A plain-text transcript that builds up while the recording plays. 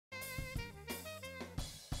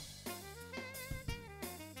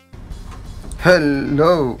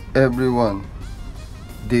Hello everyone,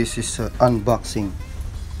 this is an unboxing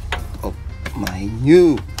of my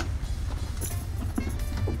new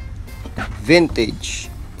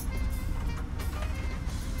vintage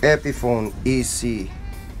Ephiphone EC-15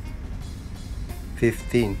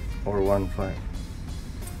 or 15.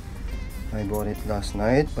 I bought it last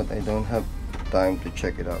night, but I don't have time to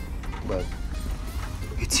check it out, but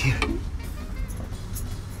it's here.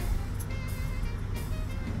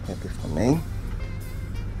 Ephiphone name.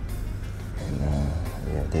 And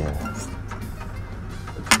yeah, there.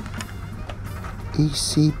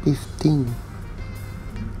 EC-15,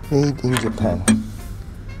 made in Japan.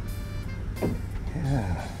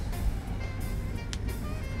 Yeah,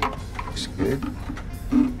 looks good.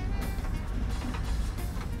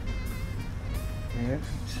 There, it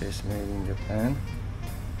says made in Japan.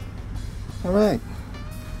 All right,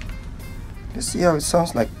 let's see how it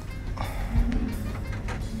sounds like.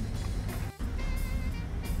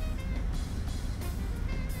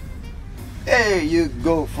 There you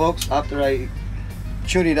go, folks. After I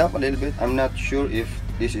tune it up a little bit, I'm not sure if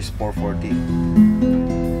this is 440,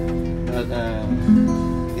 but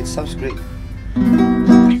it sounds great.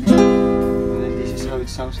 And then this is how it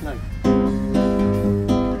sounds like.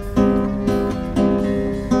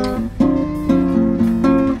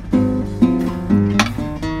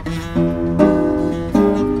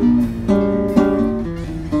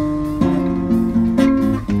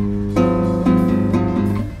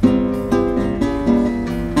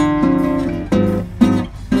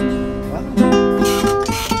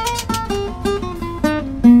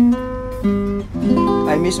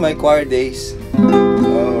 I miss my choir days.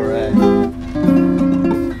 Alright.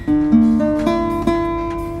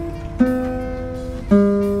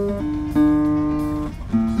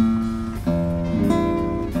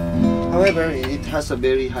 However, it has a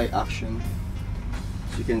very high action,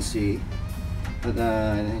 as you can see, but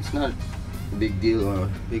it's not a big deal or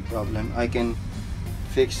big problem. I can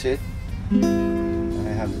fix it.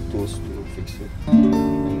 I have the tools to fix it.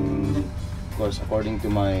 And of course, according to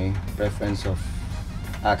my preference of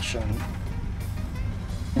action,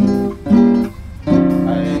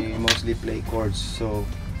 I mostly play chords, so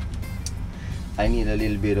I need a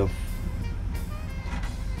little bit of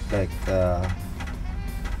like how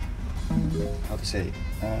to say,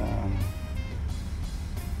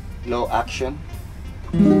 low action,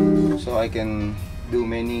 so I can do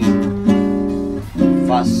many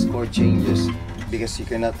fast chord changes, because you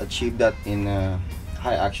cannot achieve that in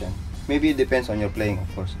high action. Maybe it depends on your playing,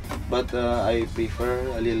 of course, but I prefer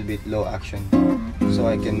a little bit low action, so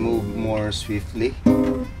I can move more swiftly.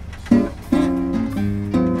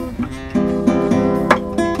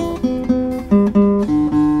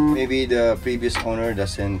 Maybe the previous owner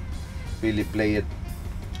doesn't really play it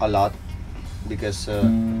a lot, because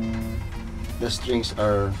the strings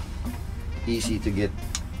are easy to get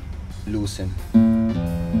loosened,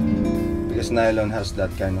 because nylon has that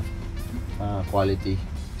kind of quality,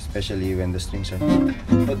 especially when the strings are new.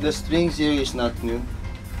 But the strings here is not new.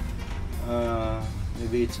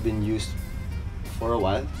 Maybe it's been used for a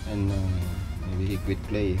while, and maybe he quit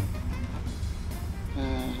playing.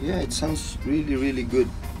 Yeah, it sounds really good,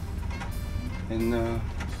 and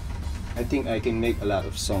I think I can make a lot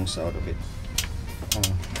of songs out of it.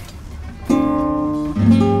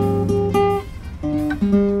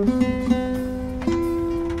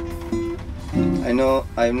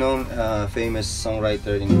 I've known a famous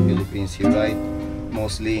songwriter in the Philippines. He writes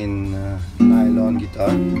mostly in nylon guitar,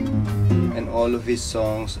 and all of his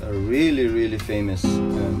songs are really famous.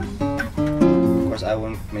 Of course, I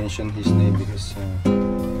won't mention his name because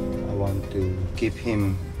I want to keep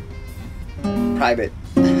him private.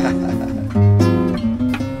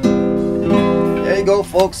 There you go,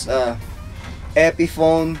 folks.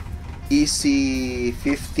 Ephiphone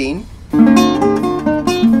EC-15.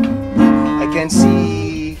 I can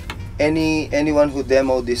see anyone who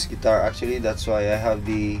demoed this guitar. Actually, that's why I have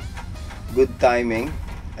the good timing,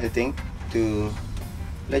 I think, to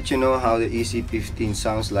let you know how the EC-15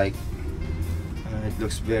 sounds like. It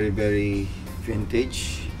looks very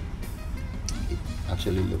vintage. It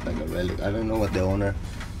actually looks like a relic. I don't know what the owner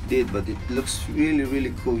did, but it looks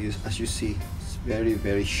really cool. As you see, it's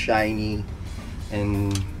very shiny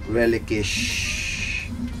and relic-ish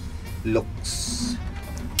looks,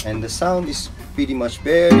 and the sound is pretty much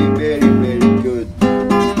very good.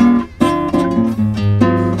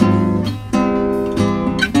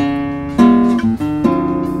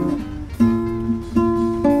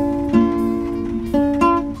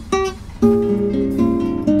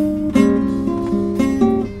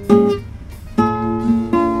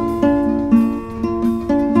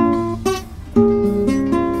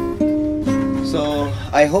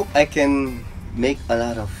 I hope I can make a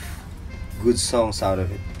lot of good songs out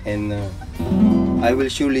of it, and I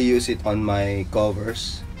will surely use it on my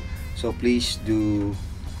covers. So please do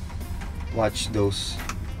watch those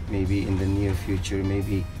maybe in the near future,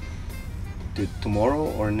 maybe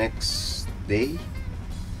tomorrow or next day.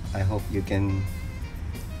 I hope you can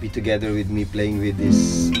be together with me playing with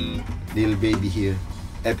this little baby here,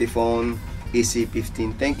 Ephiphone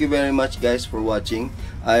EC-15. Thank you very much guys for watching.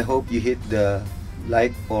 I hope you hit the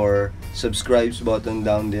like or subscribe button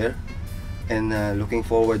down there, and looking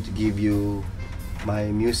forward to give you my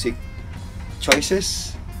music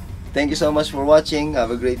choices. Thank you so much for watching.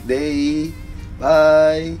 Have a great day.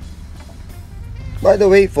 Bye. By the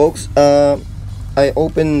way folks, I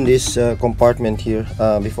opened this compartment here.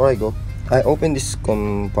 Before I go, I opened this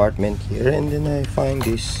compartment here, and then I find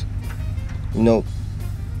this note,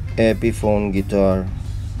 Epiphone guitar,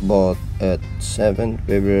 bought at 7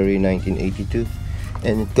 February 1982,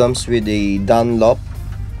 and it comes with a Dunlop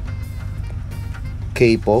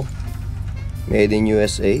capo made in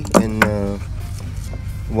USA, and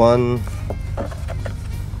one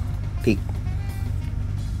pick,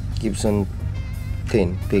 Gibson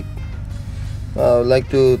tin pick. I would like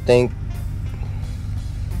to thank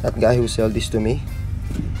that guy who sold this to me.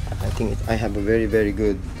 I think I have a very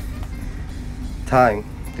good time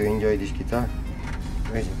to enjoy this guitar.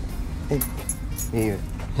 Where is it? Here.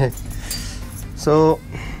 So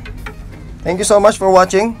thank you so much for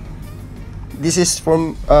watching. This is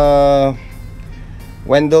from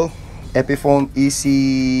Wendell Epiphone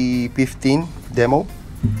EC-15 demo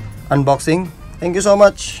unboxing. Thank you so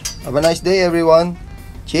much. Have a nice day everyone.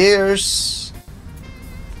 Cheers.